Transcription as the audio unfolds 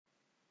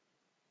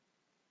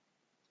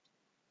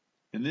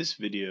In this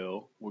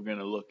video, we're going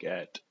to look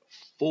at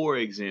 4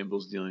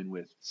 examples dealing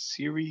with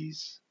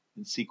series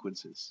and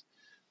sequences.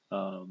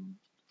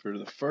 For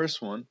the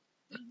first one,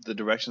 the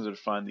directions are to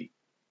find the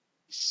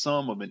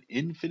sum of an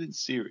infinite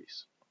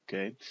series.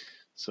 Okay,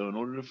 so in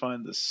order to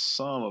find the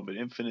sum of an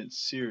infinite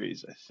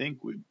series, I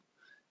think we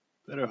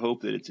better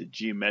hope that it's a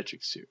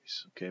geometric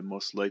series. Okay,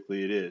 most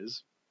likely it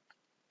is.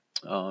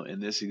 In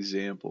this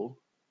example,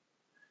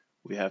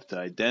 we have to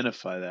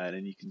identify that,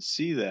 and you can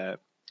see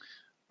that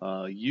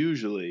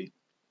usually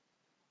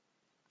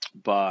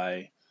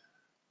by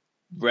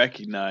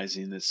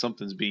recognizing that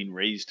something's being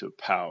raised to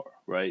a power,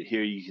 right?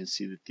 Here you can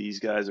see that these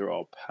guys are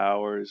all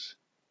powers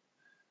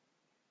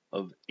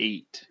of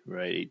 8,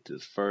 right? 8 to the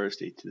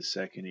first, 8 to the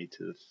second, 8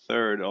 to the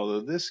third,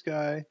 although this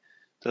guy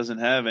doesn't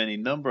have any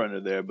number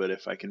under there, but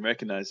if I can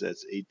recognize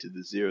that's 8 to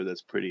the 0,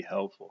 that's pretty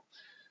helpful.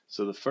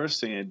 So the first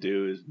thing I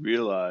do is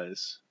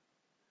realize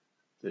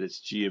that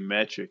it's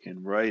geometric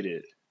and write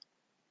it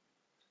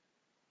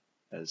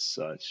as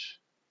such.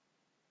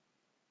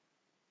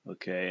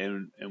 Okay,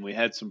 and we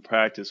had some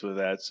practice with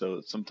that,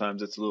 so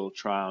sometimes it's a little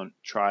trial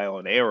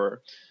and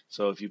error.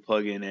 So if you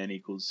plug in n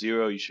equals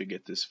 0, you should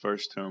get this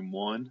first term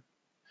 1.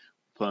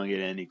 Plug in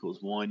n equals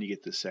 1, you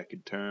get the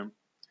second term,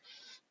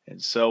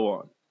 and so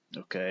on.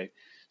 Okay,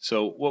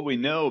 so what we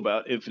know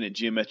about infinite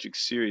geometric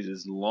series,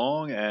 as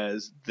long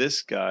as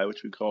this guy,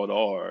 which we called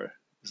r,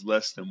 is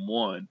less than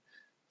 1,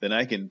 then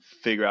I can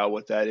figure out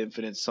what that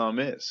infinite sum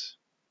is.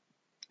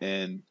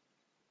 And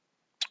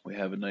we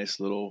have a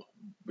nice little,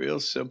 real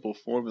simple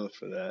formula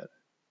for that.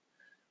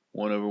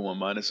 1 over 1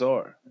 minus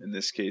r. In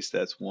this case,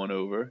 that's 1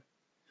 over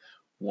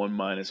 1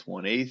 minus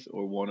 1/8,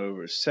 or 1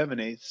 over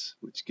 7/8,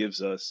 which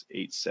gives us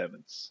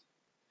 8/7.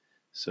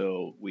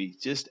 So we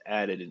just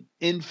added an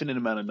infinite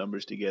amount of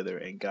numbers together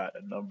and got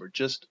a number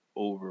just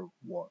over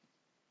 1.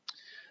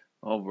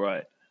 All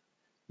right,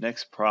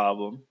 next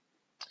problem.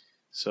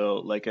 So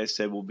like I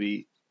said, we'll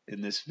be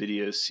in this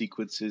video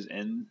sequences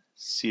and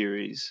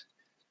series.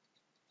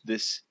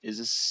 This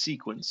is a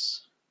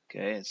sequence.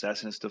 Okay, it's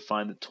asking us to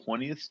find the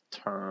 20th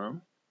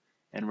term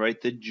and write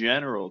the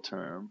general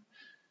term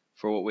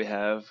for what we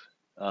have,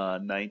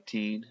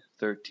 19,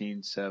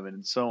 13, 7,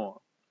 and so on.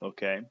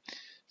 Okay,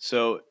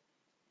 so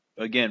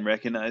again,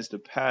 recognize the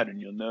pattern.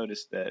 You'll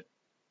notice that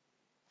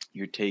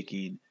you're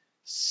taking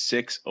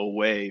 6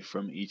 away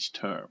from each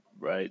term,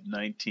 right?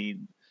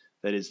 19,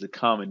 that is the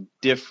common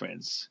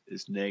difference,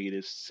 is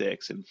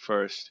 -6, and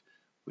first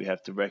we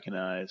have to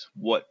recognize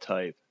what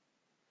type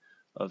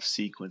of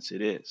sequence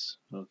it is.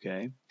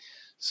 Okay,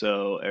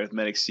 so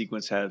arithmetic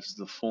sequence has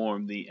the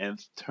form: the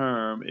nth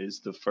term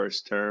is the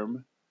first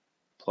term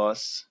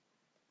plus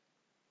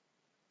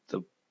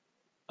the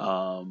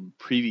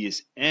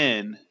previous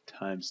n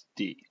times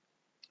d.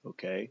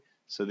 Okay,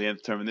 so the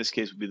nth term in this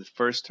case would be the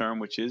first term,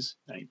 which is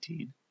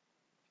 19,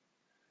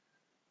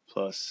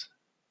 plus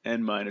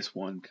n minus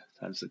 1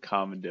 times the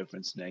common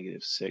difference,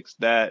 -6.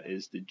 That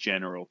is the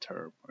general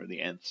term, or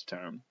the nth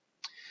term.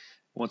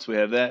 Once we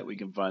have that, we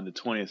can find the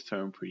 20th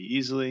term pretty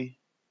easily.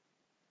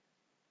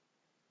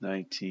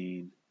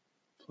 19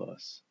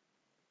 plus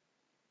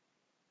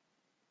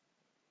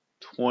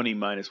 20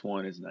 minus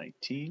 1 is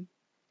 19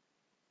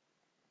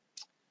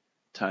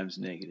 times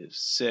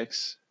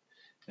 -6.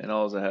 And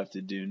all I have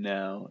to do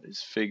now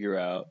is figure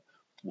out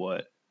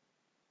what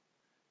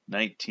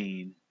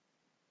 19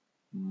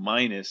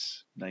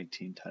 minus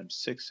 19 times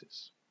 6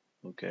 is.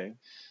 Okay,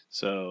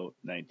 so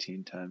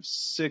 19 times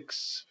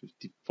 6,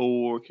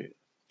 54, okay,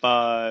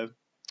 5,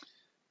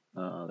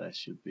 that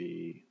should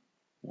be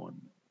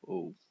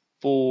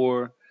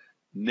 104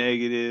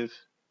 negative.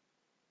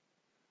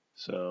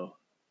 So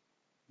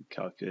the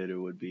calculator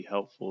would be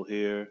helpful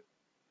here.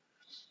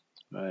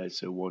 All right,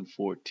 so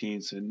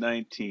 114, so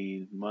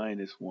 19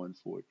 minus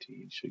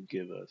 114 should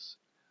give us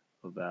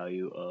a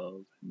value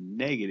of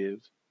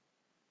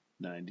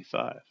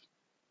 -95.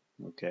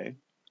 Okay,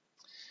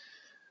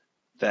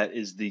 that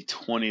is the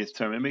 20th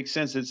term. It makes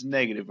sense it's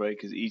negative, right?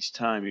 Because each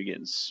time you're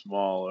getting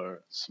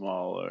smaller,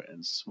 smaller,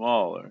 and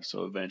smaller.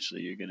 So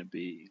eventually you're going to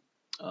be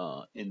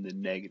in the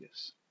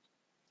negatives.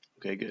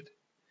 Okay, good.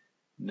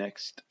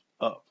 Next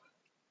up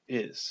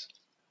is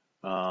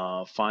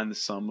find the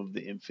sum of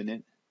the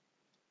infinite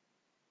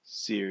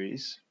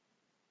series.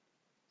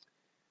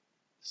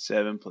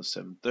 7 plus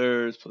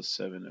 7/3 plus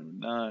 7 over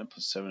 9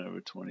 plus 7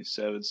 over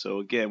 27. So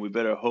again, we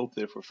better hope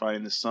that if we're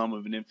finding the sum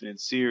of an infinite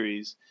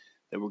series,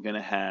 that we're going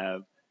to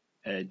have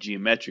a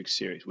geometric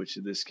series, which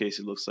in this case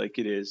it looks like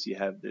it is. You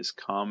have this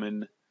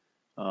common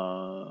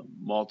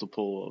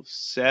multiple of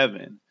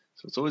 7,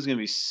 so it's always going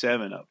to be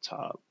 7 up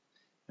top.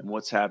 And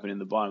what's happening in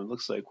the bottom? It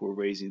looks like we're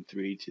raising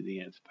 3 to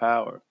the nth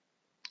power.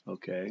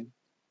 Okay,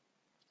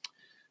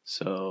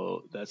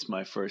 so that's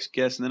my first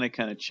guess, and then I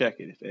kind of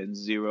check it. If n's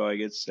 0, I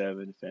get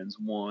 7. If n's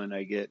 1,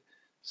 I get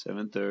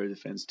 7/3.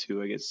 If n's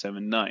 2, I get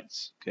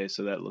 7/9. Okay,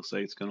 so that looks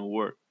like it's going to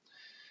work.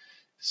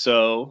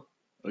 So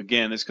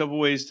again, there's a couple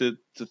ways to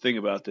think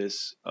about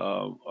this.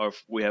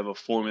 We have a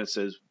formula that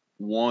says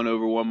 1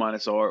 over 1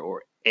 minus r,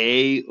 or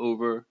a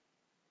over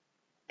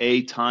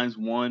a times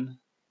 1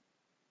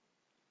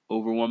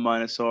 over 1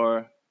 minus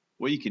r.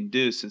 What you can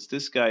do, since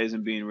this guy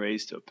isn't being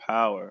raised to a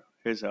power,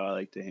 here's how I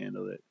like to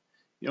handle it.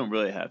 You don't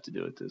really have to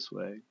do it this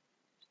way.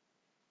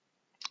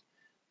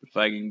 If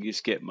I can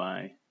just get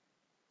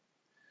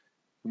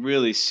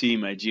really see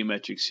my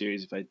geometric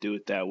series if I do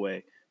it that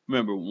way.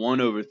 Remember,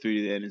 1 over 3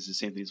 to the n is the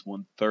same thing as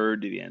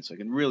 1/3 to the n, so I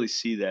can really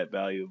see that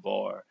value of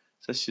r.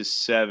 So that's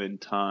just 7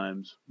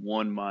 times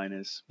 1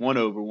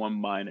 over 1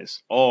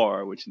 minus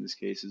r, which in this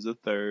case is a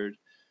third,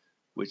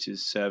 which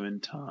is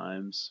 7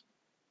 times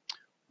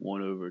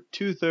 1 over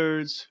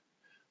 2/3,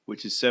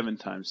 which is 7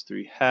 times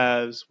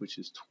 3/2, which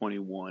is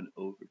 21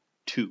 over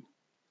 2.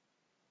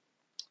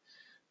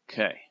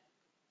 Okay.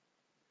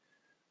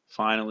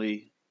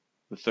 Finally,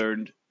 the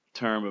third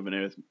term of an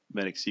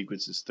arithmetic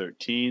sequence is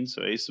 13,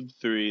 so a sub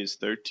 3 is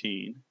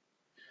 13.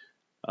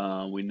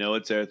 We know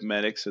it's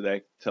arithmetic, so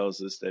that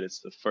tells us that it's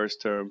the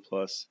first term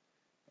plus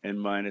n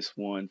minus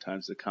 1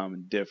 times the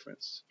common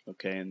difference.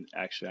 Okay, and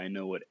actually I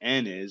know what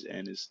n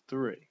is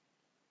 3.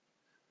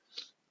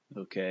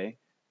 Okay,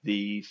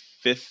 the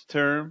sixth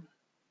term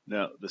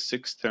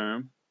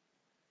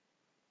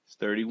is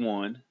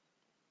 31,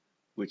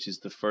 which is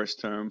the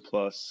first term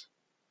plus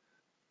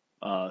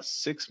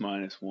 6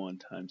 minus 1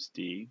 times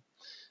d.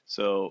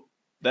 So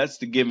that's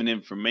the given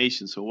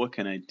information. So what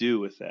can I do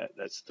with that?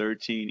 That's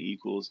 13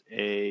 equals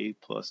a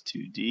plus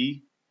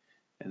 2d,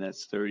 and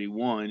that's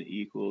 31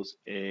 equals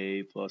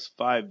a plus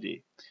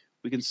 5d.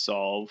 We can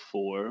solve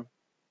for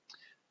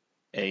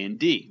a and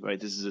d, right?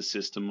 This is a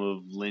system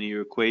of linear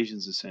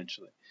equations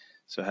essentially.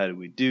 So how do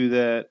we do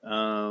that?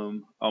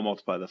 I'll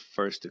multiply the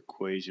first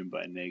equation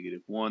by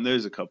 -1.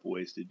 There's a couple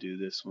ways to do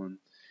this one.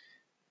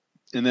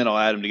 And then I'll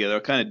add them together.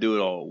 I'll kind of do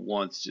it all at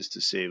once just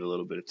to save a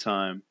little bit of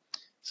time.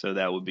 So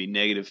that would be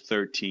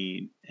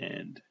 -13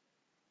 and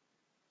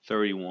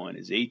 31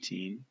 is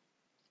 18.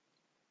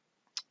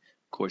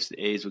 Of course, the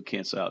a's would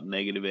cancel out,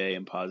 -a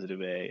and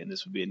 +a, and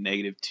this would be a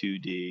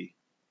 -2d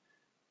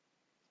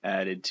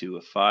added to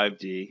a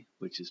 5d,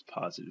 which is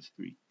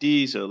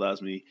 +3d. So it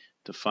allows me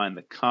to find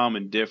the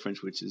common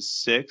difference, which is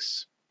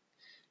 6.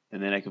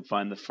 And then I can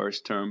find the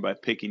first term by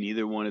picking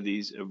either one of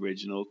these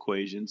original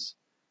equations.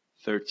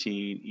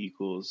 13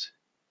 equals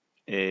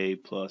a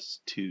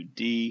plus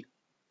 2d,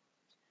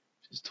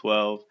 which is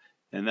 12.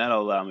 And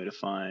that'll allow me to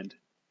find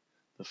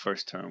the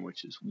first term,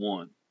 which is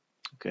 1.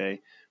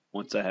 Okay.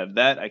 Once I have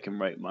that, I can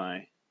write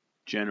my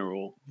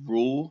general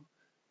rule.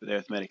 For the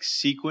arithmetic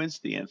sequence,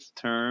 the nth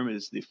term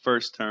is the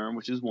first term,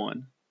 which is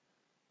 1,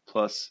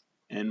 plus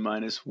n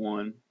minus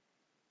 1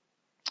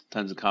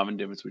 times the common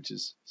difference, which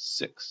is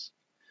 6.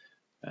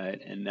 All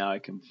right, and now I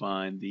can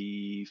find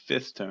the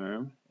fifth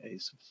term. A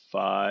sub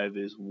 5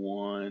 is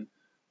 1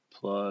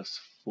 plus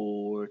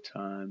 4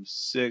 times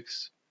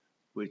 6,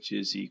 which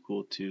is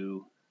equal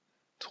to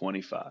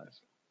 25.